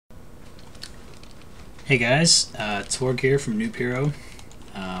Hey guys, Torg here from NoobHero.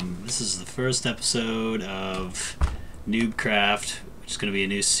 This is the first episode of NoobCraft, which is going to be a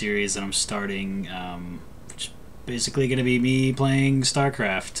new series that I'm starting, which is basically going to be me playing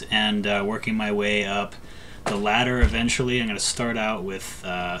StarCraft and working my way up the ladder eventually. I'm going to start out with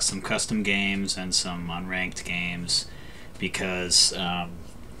some custom games and some unranked games because,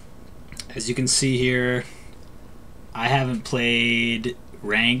 as you can see here, I haven't played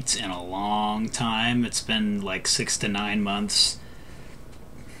ranked in a long time. It's been like 6 to 9 months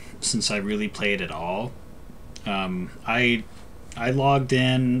since I really played at all. I logged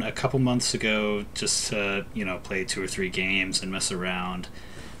in a couple months ago just to play 2 or 3 games and mess around.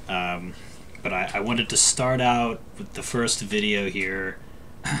 But I wanted to start out with the first video here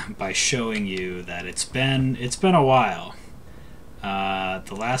by showing you that it's been a while.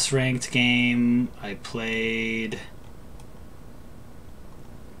 The last ranked game I played,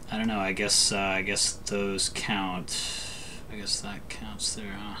 I don't know, I guess those count. I guess that counts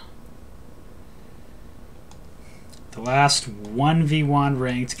there, huh? The last 1v1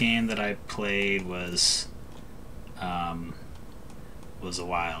 ranked game that I played was a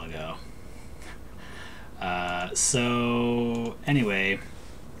while ago. So anyway,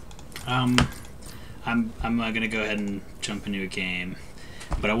 I'm gonna go ahead and jump into a game,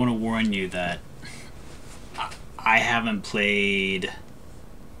 but I want to warn you that I haven't played.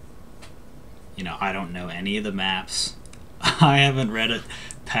 I don't know any of the maps. I haven't read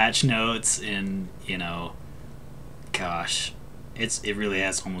patch notes in, gosh, it really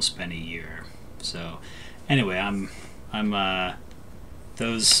has almost been a year. So, anyway,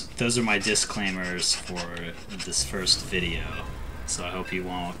 those are my disclaimers for this first video. So I hope you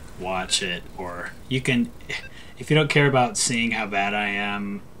won't watch it, or you can, if you don't care about seeing how bad I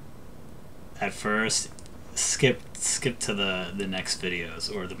am at first, skip to the next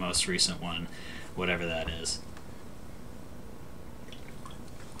videos or the most recent one, whatever that is.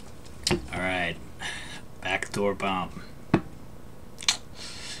 Alright, backdoor bump.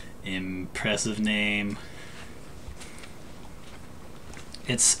 Impressive name.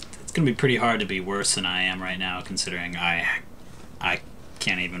 It's gonna be pretty hard to be worse than I am right now, considering I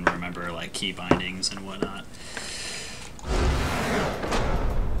can't even remember like key bindings and whatnot.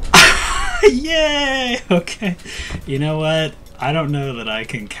 Yay! Okay. You know what? I don't know that I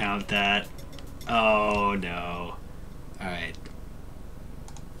can count that. Oh no. Alright.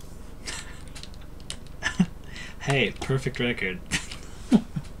 Hey, perfect record.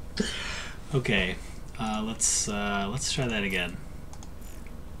 Okay. Let's try that again.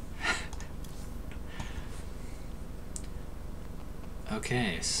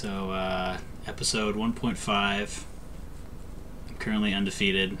 Okay, so episode 1.5. I'm currently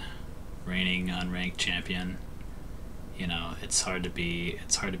undefeated, reigning unranked champion. It's hard to be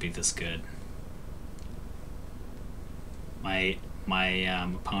this good. My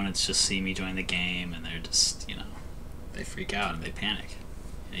opponents just see me join the game and they're just, they freak out and they panic.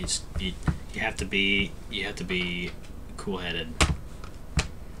 You have to be cool-headed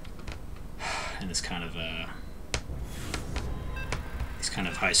in this kind of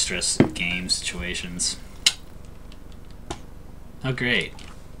high-stress game situations. Oh great.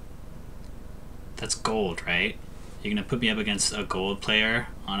 That's gold, right? You're gonna put me up against a gold player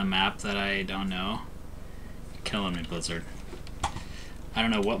on a map that I don't know? You're killing me, Blizzard. I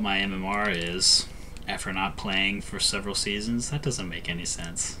don't know what my MMR is after not playing for several seasons. That doesn't make any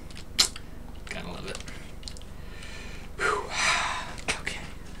sense. Gotta love it. Whew. Okay.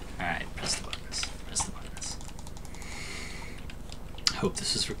 Alright, press the buttons. Press the buttons. Hope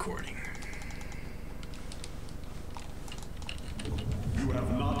this is recording. You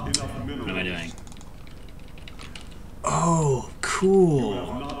have not enough minerals. What am I doing? Oh, cool. You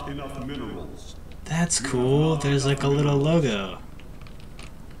have not enough minerals. That's cool. There's like a little logo.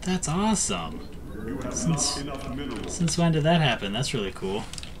 That's awesome. You have not enough minerals. Since when did that happen? That's really cool.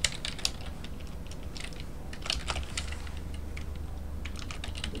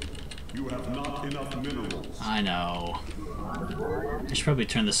 You have not enough minerals. I know. I should probably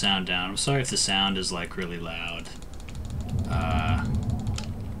turn the sound down. I'm sorry if the sound is like really loud.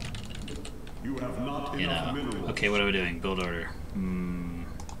 You have not enough minerals. Okay, what are we doing? Build order.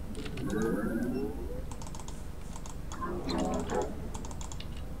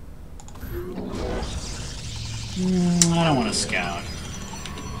 I don't want to scout.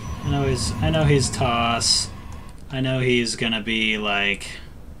 I know he's toss. I know he's gonna be like,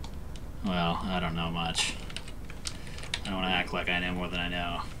 well, I don't know much. I don't want to act like I know more than I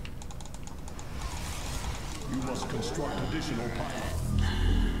know. You must construct additional power.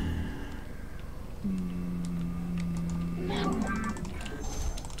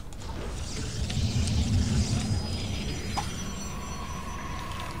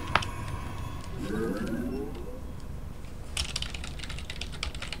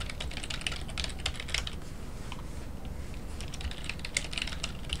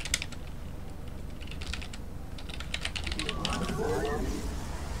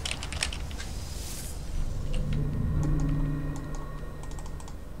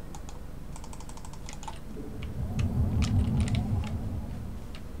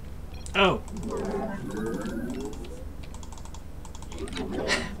 Oh!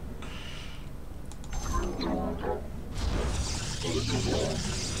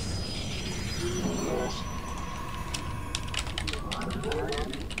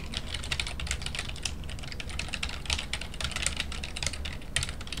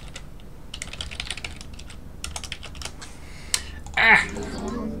 Ah!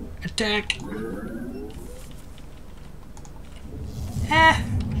 Attack! Ah!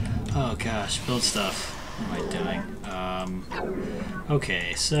 Oh gosh, build stuff. What am I doing?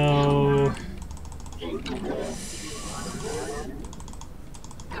 Okay, so...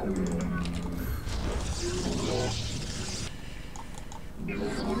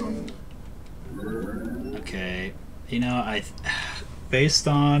 Okay, you know, based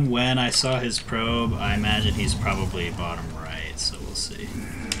on when I saw his probe, I imagine he's probably bottom right, so we'll see.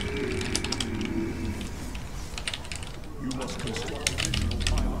 You must construct additional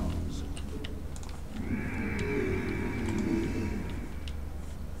pylons.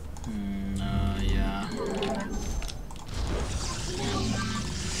 Yeah.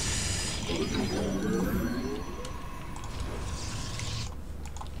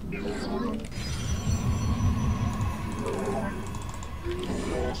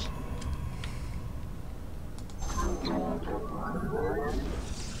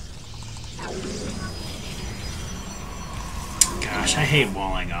 Gosh, I hate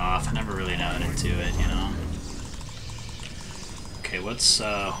walling off. I never really know how to do it, you know? Okay, what's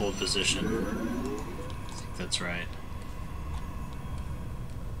hold position? I think that's right.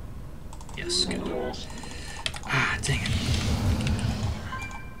 Yes, good. Ah, dang it.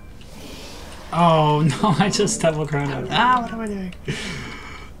 Oh, no, I just double chronoed. Ah, what am I doing?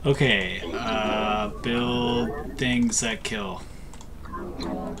 Okay, build things that kill.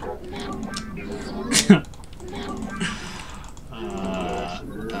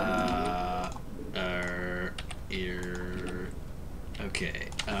 Okay.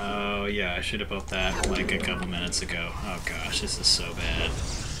 Oh, yeah, I should have built that like a couple minutes ago. Oh gosh, this is so bad.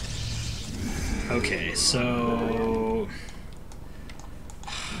 Okay, so...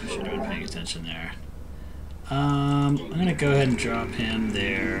 I should have been paying attention there. I'm gonna go ahead and drop him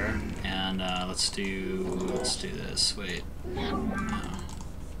there, and let's do this. Wait.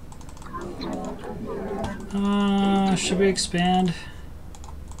 No. Should we expand?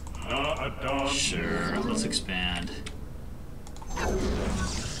 Sure, let's expand.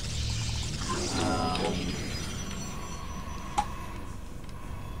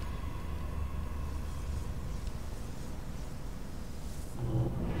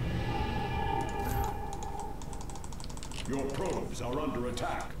 Your probes are under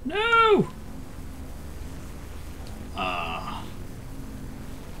attack. No!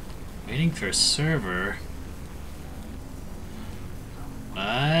 Waiting for a server.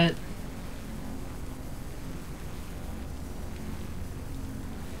 What?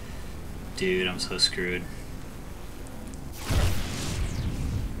 Dude, I'm so screwed.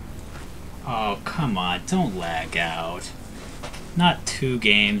 Oh, come on, don't lag out. Not 2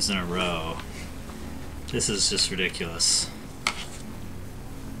 games in a row. This is just ridiculous.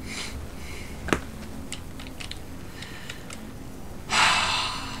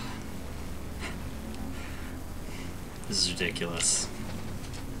 This is ridiculous.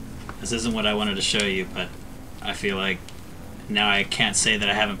 This isn't what I wanted to show you, but I feel like now I can't say that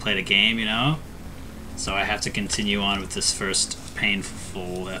I haven't played a game, you know? So I have to continue on with this first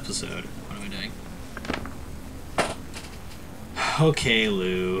painful episode. What am I doing? Okay,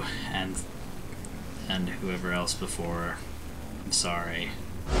 Lou, and whoever else before. I'm sorry.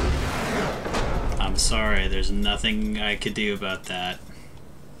 I'm sorry, there's nothing I could do about that.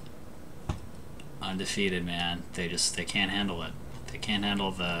 Undefeated, man. They can't handle it. They can't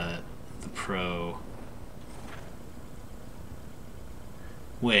handle the pro.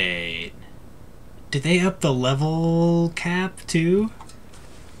 Wait. Did they up the level cap too?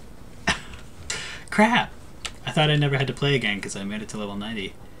 Crap! I thought I never had to play again because I made it to level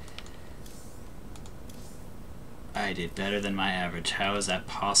 90. I did better than my average. How is that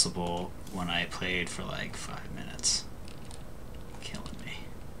possible when I played for like 5 minutes? Killing me.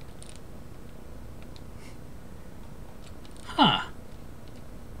 Huh.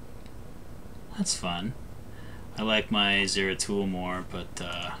 That's fun. I like my Zero tool more, but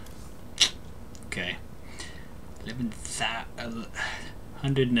okay.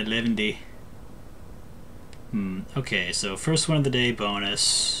 111. Okay, so first one of the day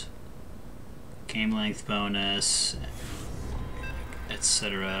bonus. Game length bonus,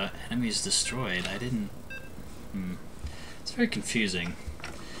 etc. Enemies destroyed. I didn't... It's very confusing.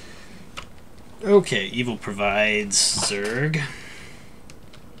 Okay, evil provides Zerg.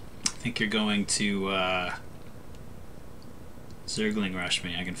 think you're going to Zergling rush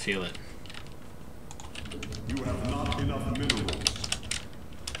me. I can feel it. You have not enough minerals.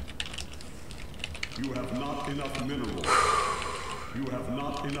 You have not enough minerals. You have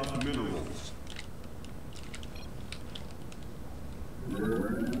not enough minerals.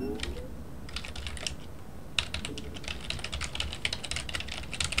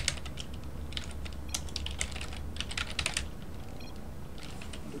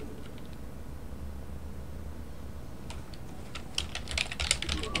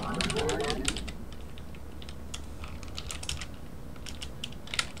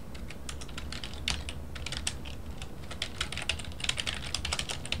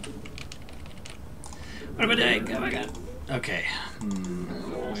 What am I doing? Oh my god. Okay.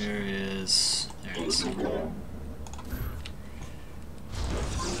 Where is... There it is.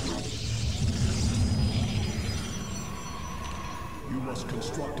 You must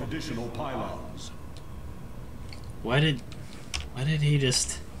construct additional pylons. Why did he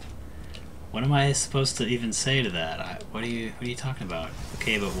just... What am I supposed to even say to that? What are you talking about?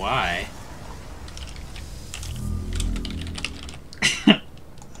 Okay, but why? I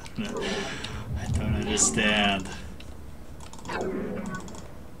don't understand.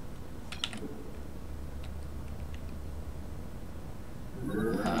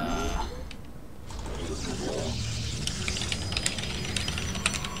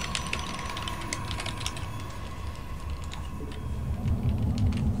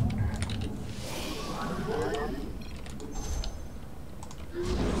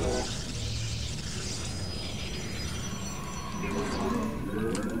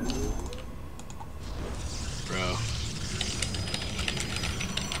 Bro.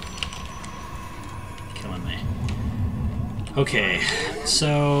 Killing me. Okay,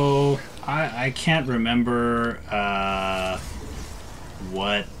 so I can't remember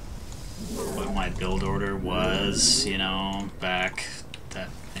what my build order was, you know, back that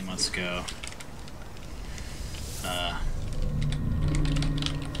many months ago.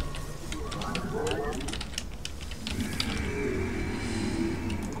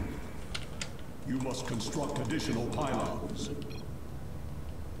 You must construct additional pylons.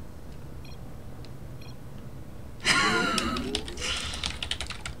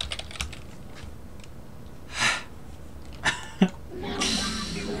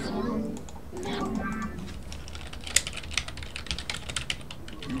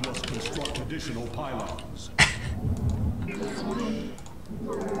 You must construct additional pylons.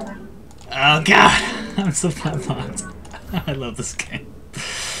 Oh god! I'm so pumped. I love this game.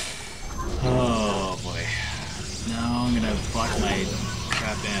 Oh boy. Now I'm gonna block my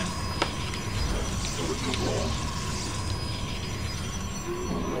crap in.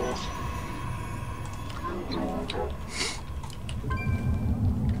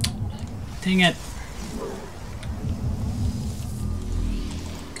 Dang it.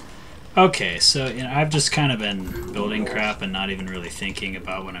 Okay, so you know, I've just kind of been building crap and not even really thinking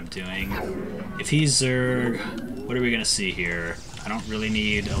about what I'm doing. If he's Zerg, what are we gonna see here? I don't really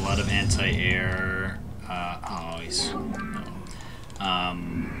need a lot of anti-air. Oh, he's... No.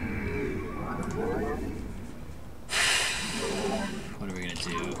 What are we gonna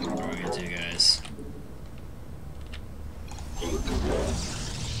do? What are we gonna do, guys?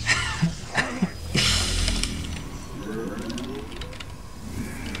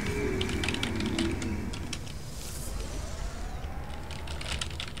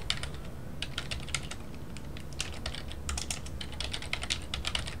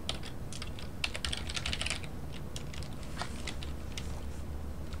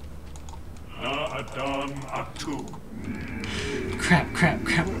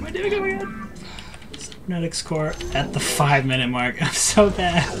 Crap, what am I doing? Oh my god. Cybernetics core at the 5-minute mark. I'm so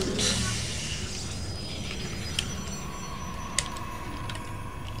bad.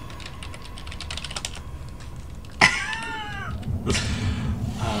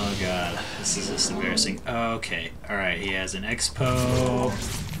 Oh god, this is just embarrassing. Okay, alright, he has an expo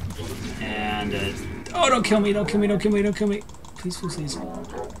and oh, don't kill me, don't kill me, don't kill me, don't kill me. Please, please, please.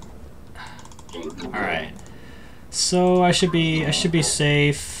 Alright. So I should be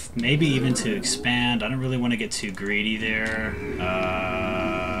safe, maybe even to expand. I don't really want to get too greedy there.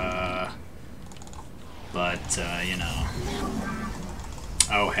 But you know.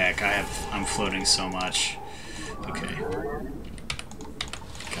 Oh heck, I'm floating so much. Okay.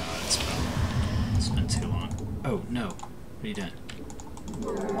 God, it's been too long. Oh no. What are you doing?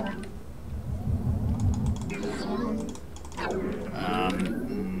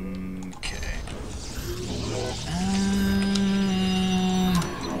 Okay.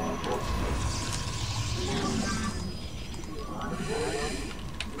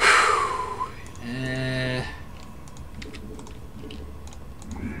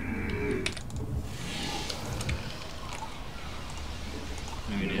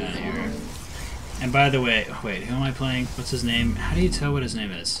 And by the way, wait, who am I playing? What's his name? How do you tell what his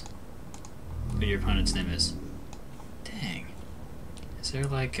name is? What your opponent's name is? Dang. Is there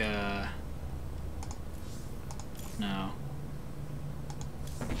like a... No.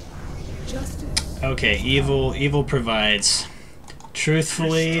 Okay, evil provides.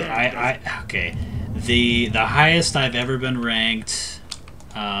 Truthfully, okay. The highest I've ever been ranked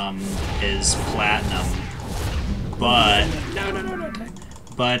is platinum. But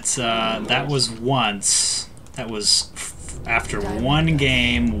but that was once. That was after one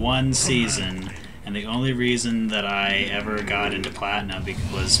game, one season, and the only reason that I ever got into platinum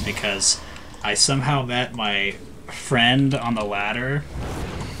was because I somehow met my friend on the ladder,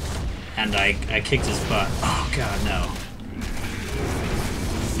 and I kicked his butt. Oh god, no.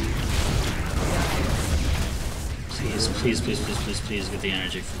 Please, please, please, please, please, please get the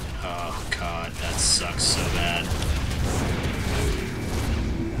energy. Oh god, that sucks so bad.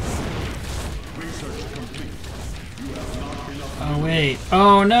 Oh wait.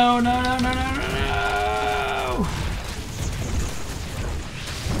 Oh no, no, no, no, no, no, no!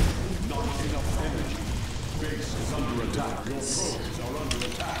 Not enough energy. Base is under attack. Your probes are under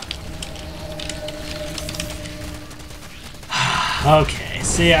attack. Okay.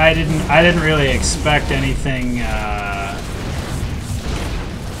 See, I didn't really expect anything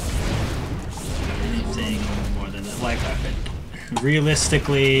more than that. Like,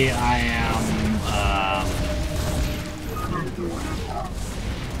 realistically, I am.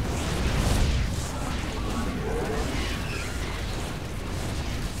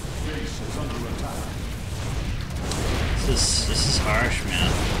 This is harsh,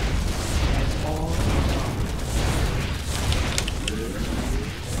 man.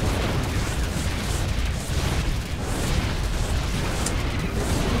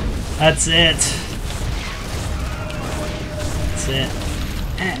 That's it. That's it.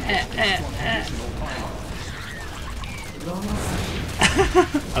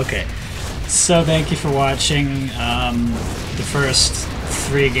 Okay. So thank you for watching. The first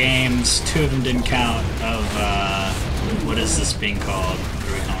 3 games, 2 of them didn't count, of what is this being called? What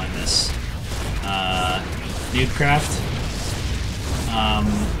are we calling this? NoobCraft.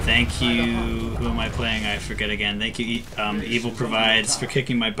 Thank you. Who am I playing? I forget again. Thank you, Evil Provides, for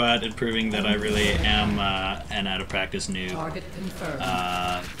kicking my butt and proving that I really am an out-of-practice noob. Target confirmed.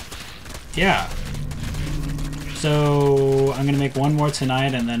 Yeah. So I'm gonna make one more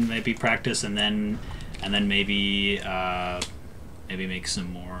tonight, and then maybe practice, and then maybe maybe make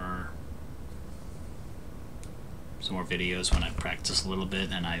some more videos when I practice a little bit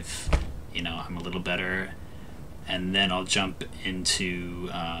and I'm a little better, and then I'll jump into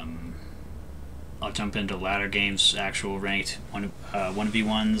ladder games, actual ranked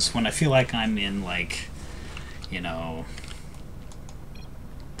 1v1s when I feel like I'm in, like,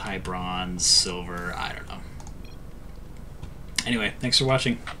 high bronze, silver, I don't know. Anyway, thanks for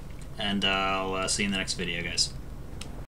watching, and I'll see you in the next video, guys.